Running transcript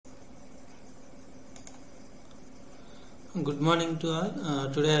Good morning to all.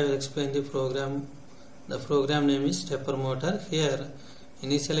 Today I will explain the program. The program name is stepper motor. Here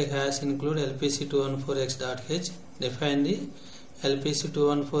initially hash include lpc214x.h. Define the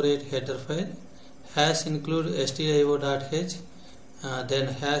lpc2148 header file. Hash include stdio.h. Then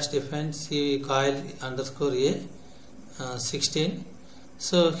hash define c coil underscore a 16.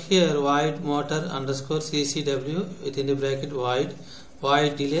 So here void motor underscore ccw within the bracket void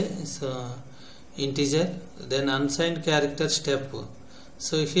delay is integer, then unsigned character step.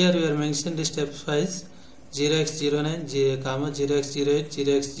 So here we are mentioning the steps wise 0x09, 0x08,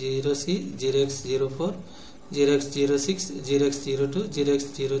 0x0c, 0x04, 0x06, 0x02,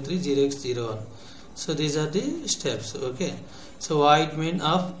 0x03, 0x01. So these are the steps. Okay. So void mean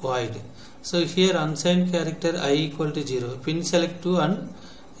of void. So here unsigned character I equal to 0. Pin select 2 and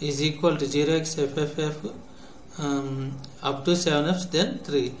is equal to 0xFFF up to 7f then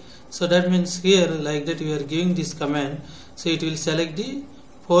 3. So that means here like that we are giving this command. So it will select the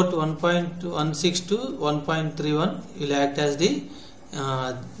port 1.16 to 1.31 will act as the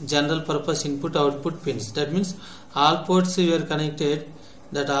general purpose input output pins. That means all ports we are connected,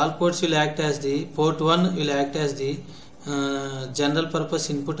 that all ports will act as the port 1 will act as the general purpose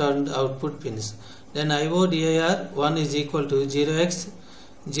input and output pins. Then IO DIR 1 is equal to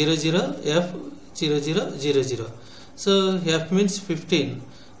 0x00F0000. So F means 15.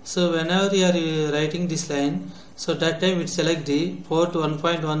 So whenever you are writing this line, so that time it select the port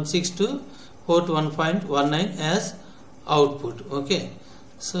 1.16 to port 1.19 as output. Okay.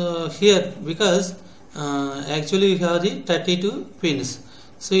 So here because actually we have the 32 pins.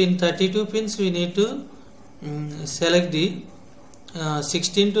 So in 32 pins we need to select the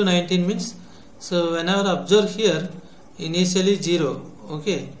 16 to 19 means. So whenever observe here initially 0.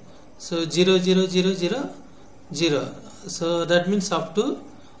 Okay. So 0 0 0 0 0. So that means up to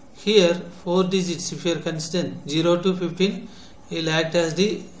here 4 digits if you are considering 0 to 15 will act as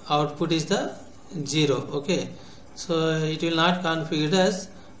the output is the 0. Okay. So it will not configured as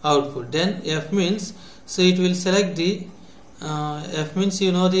output. Then F means, so it will select the F means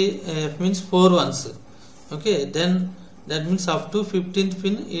you know the F means 4 ones. Okay. Then that means up to 15th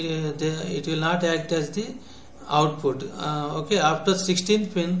pin it will not act as the output. Okay. After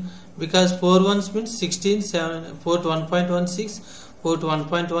 16th pin, because 4 ones means 16, 7, port 1.16, port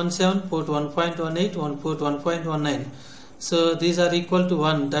 1.17, port 1.18, port 1.19. So these are equal to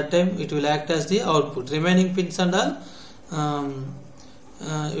 1. That time it will act as the output. Remaining pins and all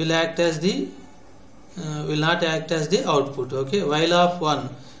will act as the will not act as the output. Okay. While of 1.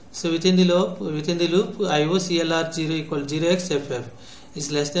 So within the loop IO CLR 0 equal 0xFF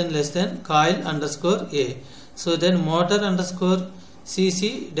is less than coil underscore A. So then motor underscore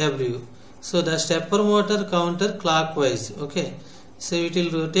CCW. So the stepper motor counter clockwise. Okay. So it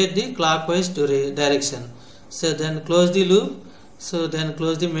will rotate the clockwise direction. So then close the loop. So then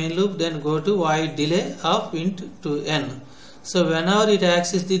close the main loop. Then go to void delay of int to n. So whenever it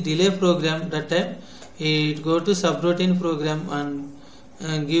accesses the delay program, that time it go to subroutine program and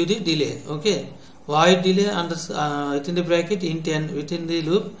give the delay. Okay. Void delay under within the bracket int n, within the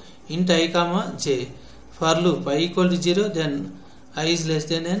loop int I comma j. For loop I equal to 0, then I is less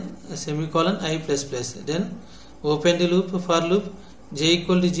than n semicolon I plus plus. Then open the loop for loop j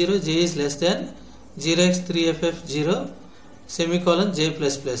equal to 0, j is less than 0x3ff0 semicolon j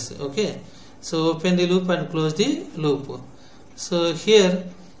plus plus. Okay. So open the loop and close the loop. So here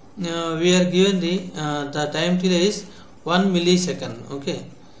we are given the time delay is 1 millisecond. Okay.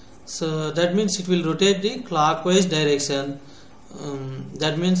 So that means it will rotate the clockwise direction.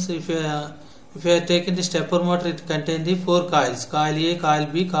 That means if you are taking the stepper motor, it contains the 4 coils, coil A, coil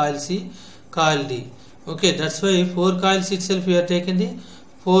B, coil C, coil D. Okay, that's why 4 coils itself we are taking the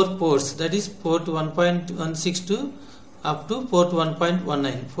 4 ports, that is port 1.16 to up to port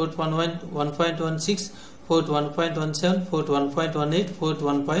 1.19, port 1.16, port 1.17, port 1.18, port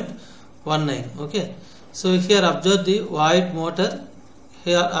 1.19. Okay. So here observe the void motor,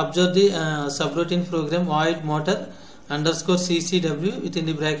 here observe the subroutine program void motor underscore CCW within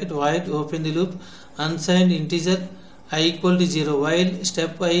the bracket void open the loop unsigned integer I equal to 0 while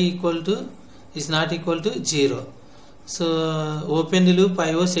step I equal to is not equal to 0. So open the loop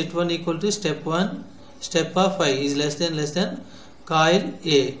IO set 1 equal to step 1, step of I is less than coil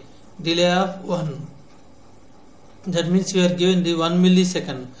A, delay of 1. That means you are given the 1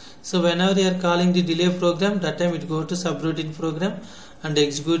 millisecond. So whenever you are calling the delay program, that time it go to subroutine program and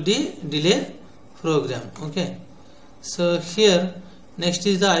execute the delay program. Okay. So here next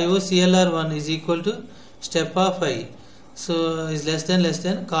is the IO CLR 1 is equal to step of I. So is less than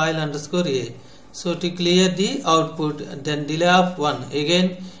coil underscore A. So to clear the output, then delay of 1,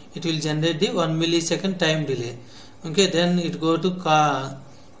 again it will generate the 1 millisecond time delay. Okay, then it go to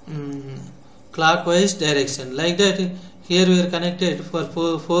clockwise direction. Like that, here we are connected for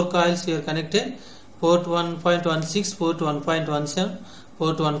four coils. We are connected port 1.16, port 1.17,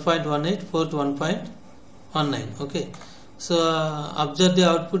 port 1.18, port 1.19. Okay, so observe the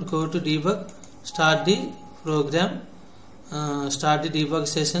output, go to debug, start the program, start the debug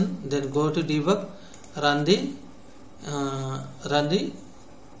session, then go to debug, run the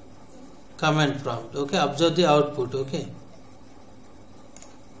command prompt. Okay, observe the output. Okay,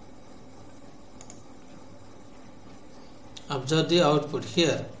 observe the output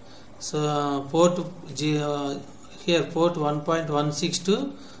here. So here port 1.16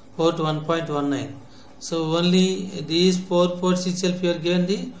 to port 1.19. So only these four ports itself you are given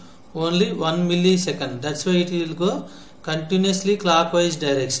the only 1 millisecond. That's why it will go continuously clockwise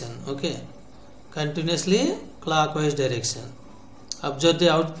direction. Okay, continuously clockwise direction. Observe the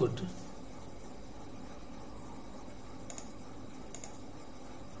output.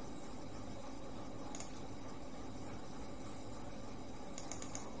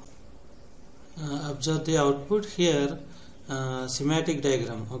 Observe the output here, schematic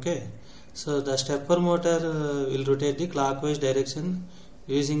diagram. Okay, so the stepper motor will rotate the clockwise direction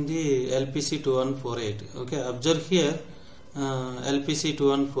using the LPC 2148. Okay, observe here LPC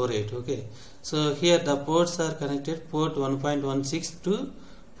 2148. Okay, so here the ports are connected port 1.16 to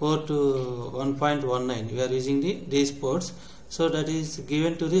port 1.19. We are using these ports, so that is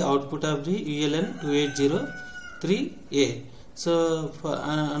given to the output of the ULN 2803A. So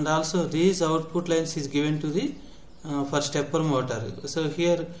and also these output lines is given to the for stepper motor. So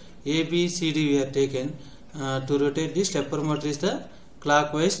here A, B, C, D we are taken to rotate the stepper motor is the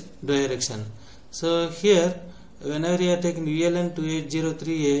clockwise direction. So here whenever you are taking ULN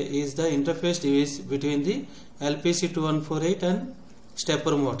 2803A is the interface device between the LPC 2148 and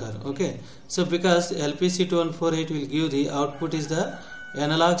stepper motor. Okay, so because LPC 2148 will give the output is the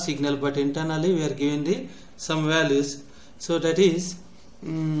analog signal, but internally we are giving the some values. So that is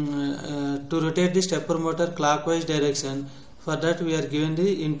to rotate the stepper motor clockwise direction. For that we are given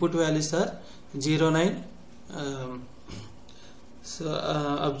the input values are 09.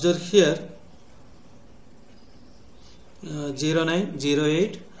 Observe here 09,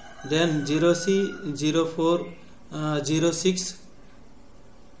 08, then 0C, 04, 06,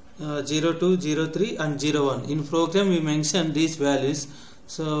 02, 03 and 01. In program we mention these values.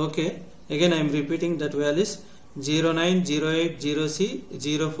 So okay, again I am repeating that values 09, 08, 0C,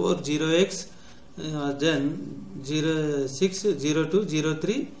 04, 0X, then 06, 02,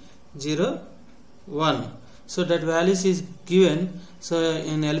 03, 01. So that values is given. So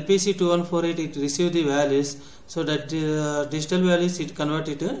in LPC 2148 it receive the values. So that digital values it convert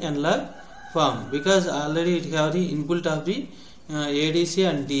it to analog form, because already it have the input of the ADC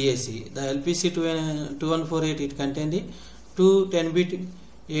and DAC. The LPC 2148 it contain the two 10-bit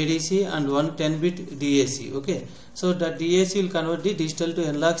ADC and one 10-bit DAC. Okay, so that DAC will convert the digital to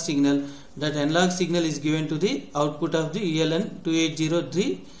analog signal. That analog signal is given to the output of the ULN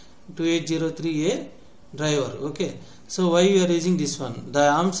 2803A driver. Okay, so why we are using this one? The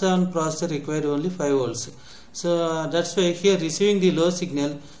ARM7 processor required only 5 volts. So that's why here receiving the low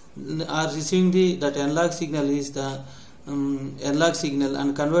signal or receiving that analog signal is the analog signal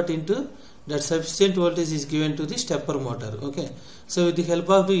and convert into that sufficient voltage is given to the stepper motor. Okay, so with the help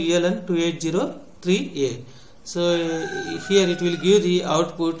of the ULN 2803A, so here it will give the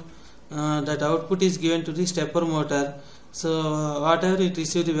output. That output is given to the stepper motor. So whatever it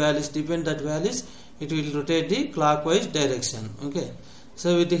receives the values, depend that values it will rotate the clockwise direction. Okay,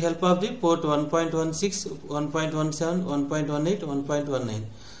 so with the help of the port 1.16, 1.17, 1.18, 1.19.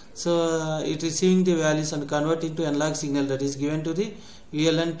 So it receiving the values and convert into analog signal that is given to the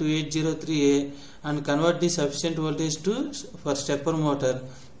ULN 2803A and convert the sufficient voltage to for stepper motor.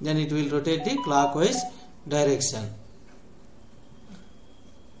 Then it will rotate the clockwise direction.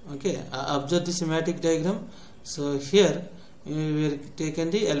 Okay, observe the schematic diagram. So here we are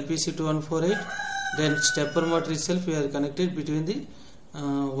taken the LPC 2148. Then stepper motor itself we are connected between the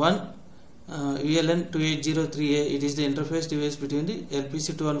ULN 2803A. It is the interface device between the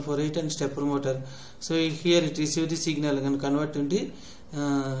LPC 2148 and stepper motor. So here it receives the signal and convert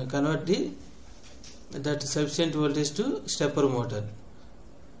that sufficient voltage to stepper motor.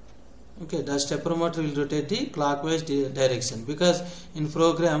 Okay, the stepper motor will rotate the clockwise direction, because in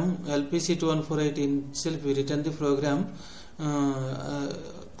program LPC 2148 itself we written the program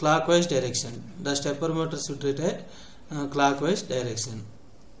clockwise direction. The stepper motor should rotate clockwise direction.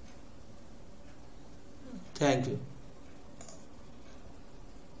 Thank you.